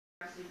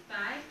approximately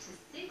 5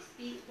 to 6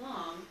 feet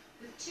long,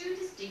 with 2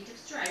 distinctive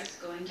stripes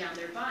going down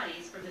their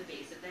bodies from the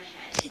base of the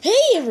head.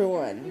 Hey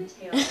everyone!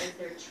 I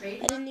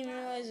didn't even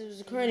realize it was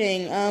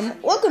recording.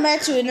 Welcome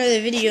back to another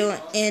video,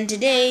 and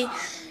today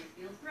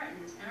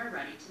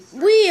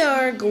we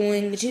are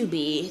going to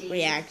be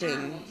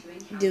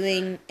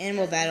doing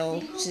Animal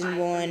Battle Season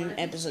 1,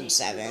 Episode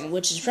 7,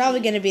 which is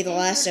probably going to be the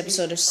last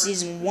episode of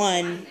Season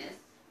 1,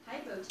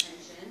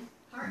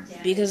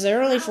 because there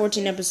are only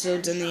 14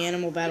 episodes in the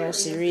Animal Battle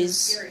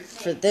series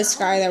for this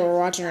guy that we're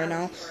watching right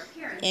now,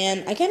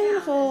 and I kind of want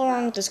to follow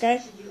along with this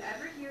guy,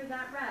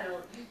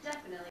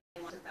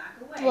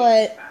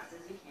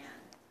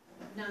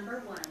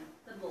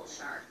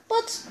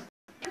 but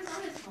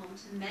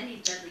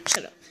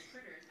shut up.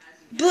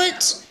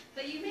 But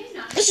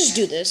let's just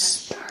do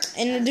this.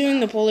 And we're doing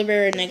the polar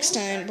bear next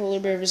time. Polar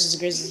bear versus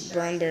grizzly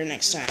brown bear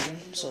next time.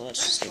 So let's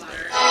just do that.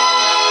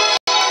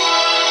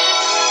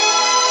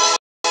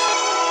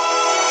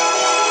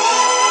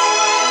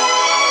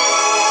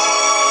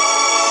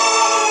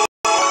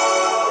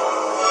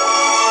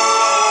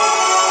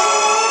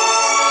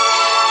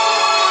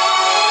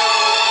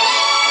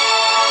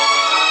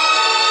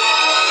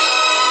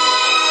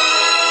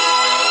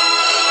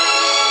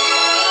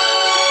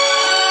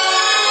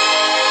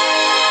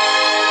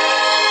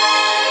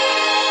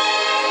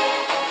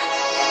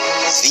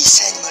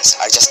 These animals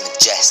are just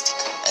majestic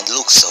and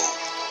look so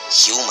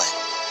human.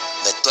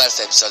 The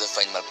 12th episode of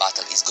Animal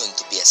Battle is going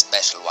to be a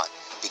special one,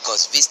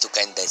 because these two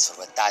candidates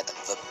for the title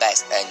of the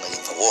best animal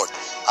in the world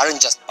aren't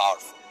just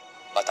powerful,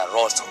 but are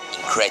also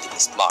incredibly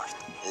smart.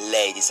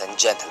 Ladies and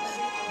gentlemen,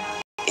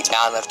 it's an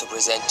honor to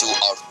present you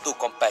our two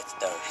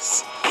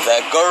competitors,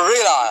 the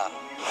gorilla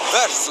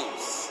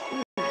versus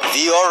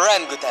the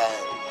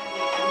orangutan.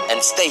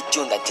 And stay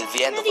tuned until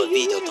the end of the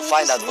video to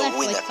find out the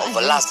winner of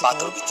the last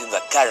battle between the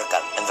caracal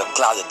and the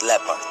clouded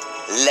leopard.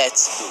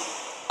 Let's do it.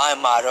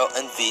 I'm Mario,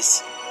 and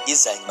this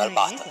is Animal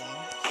Battle.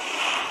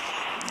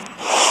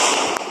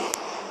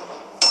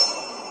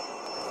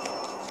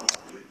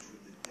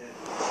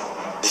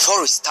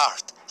 Before we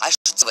start, I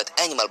should say that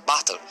Animal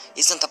Battle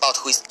isn't about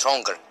who is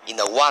stronger in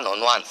a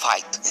one-on-one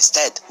fight.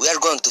 Instead, we are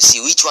going to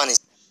see which one is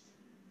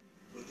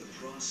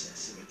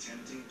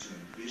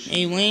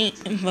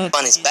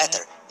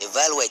better,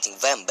 evaluating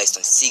them based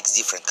on 6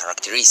 different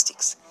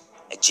characteristics: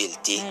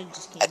 agility,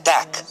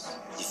 attack,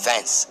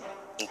 defense,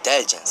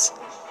 intelligence,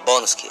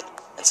 bonus skill,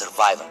 and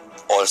survival.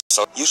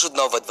 Also, you should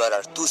know that there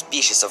are 2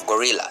 species of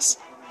gorillas,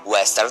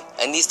 western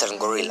and eastern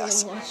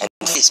gorillas, and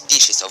 3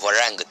 species of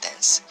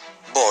orangutans,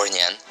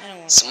 Bornean,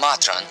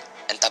 Sumatran,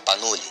 and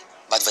Tapanuli.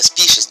 But the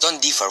species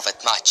don't differ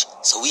that much,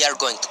 so we are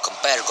going to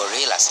compare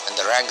gorillas and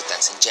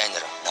orangutans in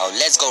general. Now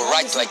let's go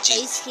right to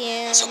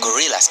agility. So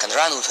gorillas can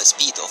run with a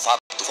speed of up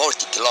to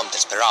 40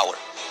 kilometers per hour,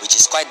 which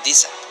is quite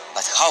decent.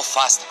 But how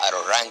fast are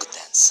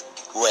orangutans?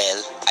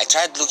 Well, I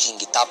tried looking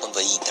it up on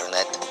the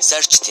internet,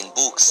 searched in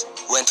books,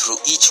 went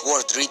through each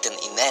word written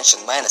in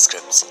ancient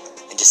manuscripts,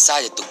 and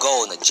decided to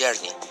go on a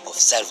journey of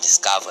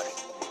self-discovery.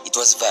 It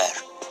was there,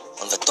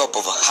 on the top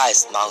of the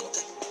highest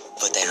mountain,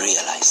 that I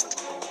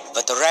realized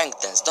that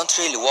orangutans don't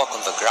really walk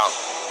on the ground,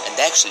 and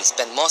actually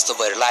spend most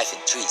of their life in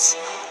trees.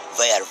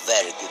 They are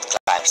very good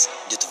climbers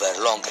due to their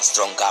long and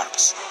strong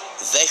arms.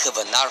 They have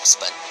an arm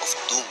span of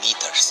 2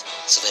 meters,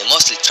 so they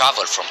mostly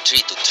travel from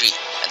tree to tree,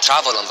 and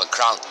travel on the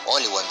ground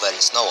only when there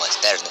is no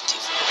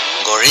alternative.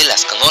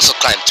 Gorillas can also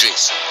climb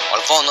trees,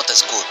 although not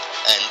as good,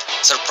 and,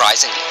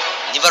 surprisingly,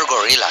 neither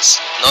gorillas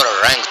nor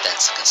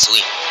orangutans can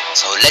swim.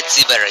 So let's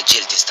see their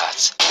agility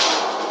stats.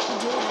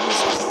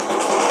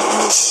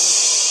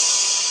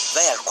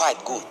 They are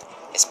quite good,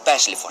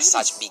 especially for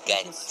such big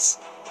animals.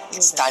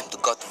 It's time to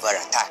go to their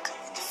attack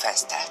and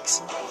defense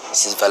stats.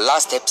 Since the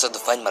last episode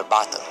of Animal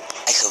Battle,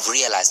 I have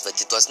realized that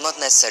it was not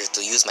necessary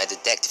to use my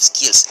detective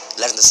skills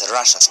learned as a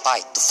Russian spy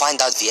to find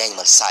out the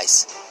animal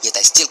size. Yet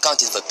I still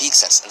counted the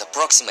pixels and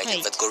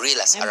approximated that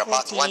gorillas are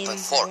about 1.4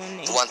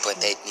 to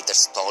 1.8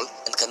 meters tall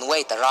and can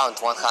weigh around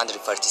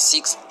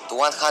 136 to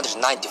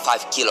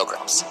 195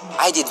 kilograms.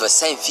 I did the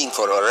same thing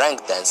for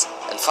orangutans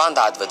and found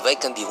out that they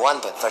can be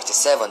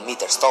 1.37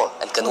 meters tall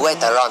and can weigh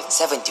around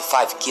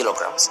 75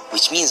 kilograms,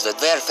 which means that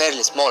they are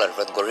fairly smaller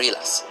than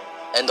gorillas.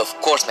 And of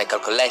course my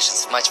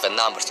calculations match the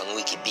numbers on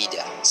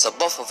Wikipedia, so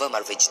both of them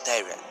are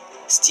vegetarian.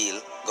 Still,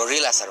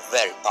 gorillas are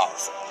very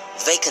powerful.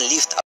 They can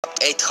lift up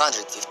to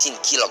 815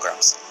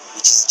 kilograms,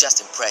 which is just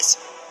impressive.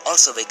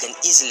 Also, they can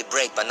easily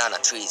break banana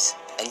trees,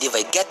 and if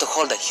they get to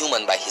hold a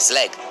human by his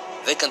leg,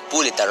 they can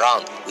pull it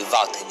around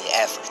without any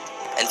effort.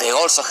 And they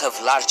also have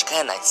large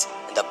canines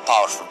and a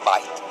powerful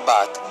bite.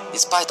 But,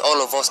 despite all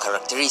of those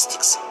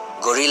characteristics,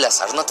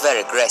 gorillas are not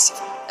very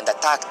aggressive and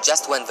attack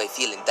just when they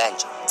feel in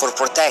danger, for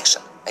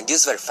protection, and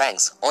use their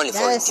fangs only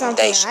for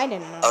intimidation.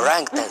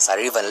 Orangutans are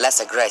even less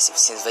aggressive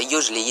since they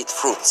usually eat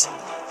fruits,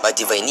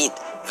 but if they need,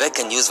 they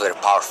can use their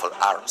powerful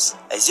arms.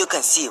 As you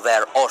can see, they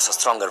are also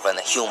stronger than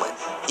a human,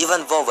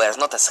 even though they are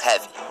not as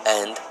heavy.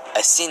 And,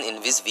 as seen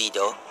in this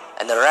video,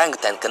 an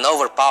orangutan can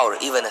overpower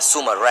even a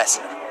sumo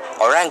wrestler.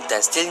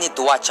 Orangutans still need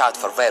to watch out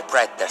for their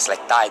predators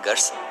like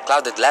tigers,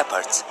 clouded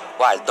leopards,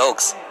 wild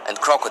dogs, and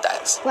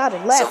crocodiles.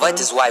 Clouded So leopard. that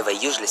is why they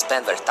usually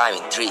spend their time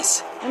in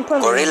trees. I'm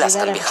probably Gorillas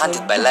gonna can do be that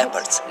hunted by episode.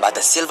 leopards, but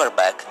a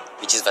silverback,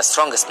 which is the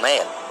strongest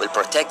male, will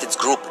protect its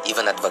group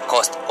even at the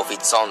cost of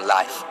its own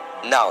life.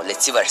 Now,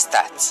 let's see their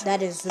stats.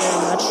 That is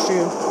very much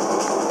true.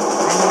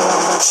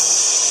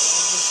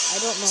 I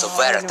don't know. So how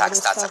their I know attack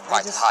this stats are stuff.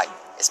 quite high,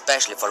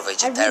 especially for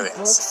vegetarians.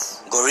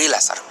 books,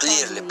 Gorillas are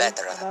clearly probably,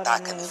 better at about attack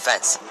and animals.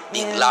 defense,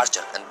 being And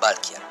larger and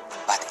bulkier.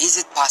 But is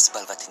it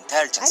possible that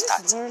intelligence I just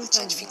stats learned will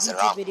change from things YouTube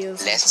around?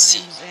 videos Let's see.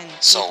 sometimes,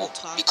 and So, people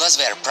talk because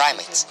they are about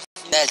primates,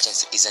 it.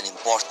 intelligence is an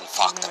important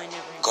factor. No, I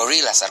never did.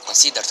 Gorillas are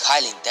considered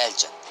highly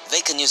intelligent.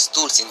 They can use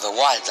tools in the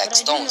wild like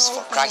But I do stones know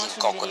for from cracking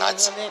watching videos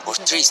coconuts of it or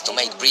because trees to I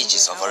make don't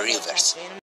bridges remember over how I got rivers. lost in